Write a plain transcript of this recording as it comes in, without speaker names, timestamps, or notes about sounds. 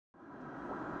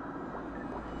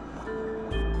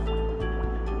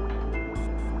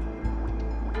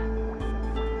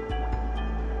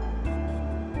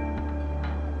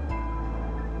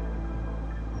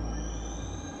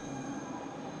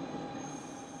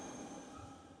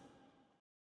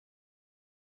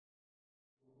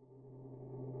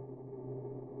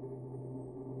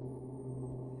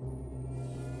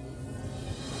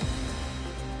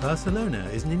Barcelona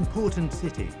is an important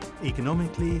city,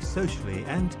 economically, socially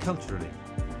and culturally,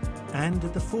 and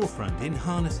at the forefront in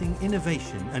harnessing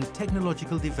innovation and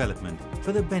technological development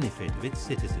for the benefit of its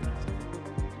citizens.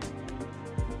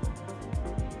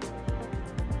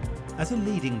 As a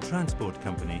leading transport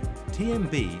company,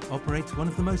 TMB operates one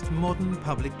of the most modern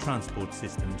public transport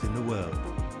systems in the world.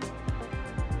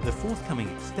 The forthcoming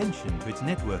extension to its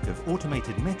network of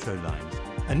automated metro lines,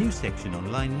 a new section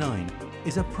on Line 9,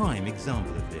 is a prime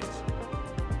example of this.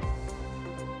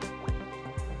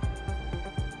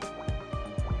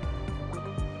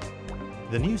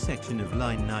 The new section of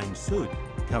Line 9 Sud,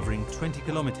 covering 20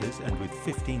 kilometers and with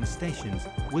 15 stations,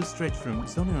 will stretch from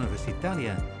Zona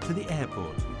Universitària to the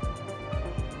airport,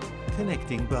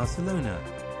 connecting Barcelona,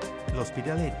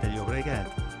 l'Hospitalet de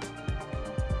Llobregat,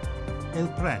 El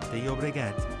Prat de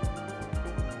Llobregat,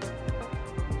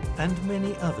 and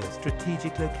many other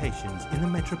strategic locations in the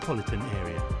metropolitan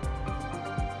area.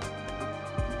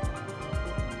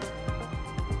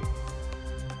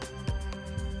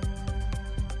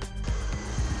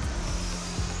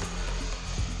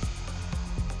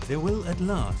 There will at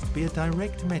last be a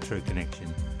direct metro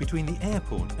connection between the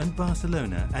airport and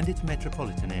Barcelona and its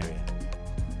metropolitan area.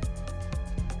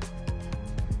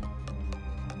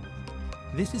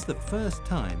 This is the first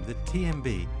time that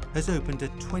TMB has opened a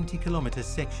 20-kilometer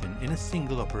section in a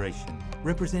single operation,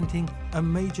 representing a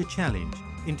major challenge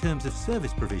in terms of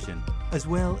service provision as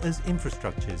well as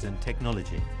infrastructures and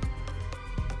technology.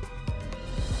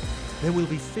 There will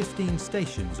be 15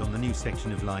 stations on the new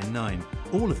section of Line 9,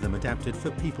 all of them adapted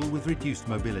for people with reduced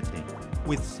mobility,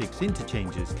 with 6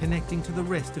 interchanges connecting to the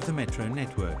rest of the metro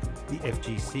network, the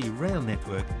FGC rail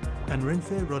network and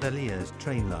Renfe Rodalies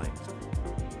train lines.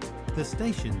 The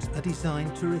stations are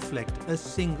designed to reflect a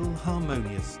single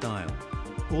harmonious style,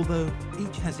 although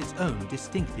each has its own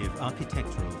distinctive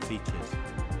architectural features.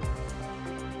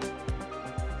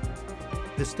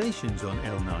 The stations on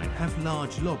L9 have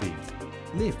large lobbies,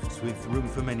 lifts with room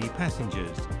for many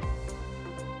passengers,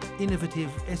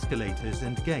 innovative escalators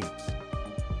and gates,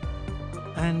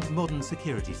 and modern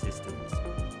security systems.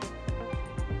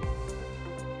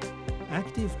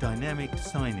 Active dynamic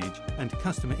signage and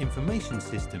customer information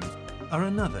systems are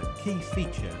another key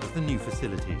feature of the new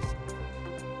facilities.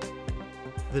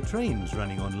 The trains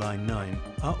running on Line 9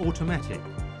 are automatic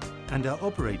and are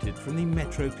operated from the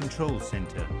Metro Control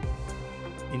Centre,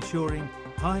 ensuring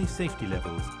high safety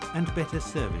levels and better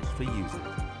service for users.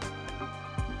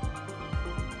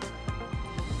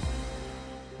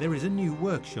 There is a new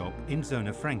workshop in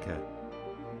Zona Franca,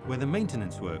 where the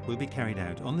maintenance work will be carried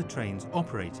out on the trains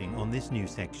operating on this new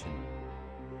section.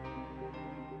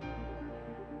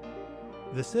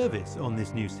 The service on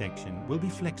this new section will be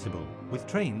flexible, with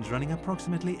trains running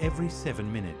approximately every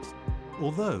 7 minutes,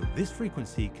 although this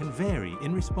frequency can vary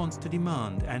in response to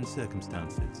demand and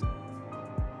circumstances.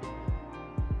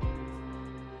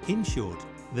 In short,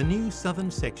 the new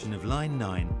southern section of Line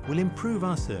 9 will improve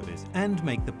our service and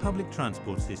make the public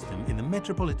transport system in the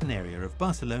metropolitan area of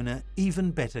Barcelona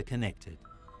even better connected.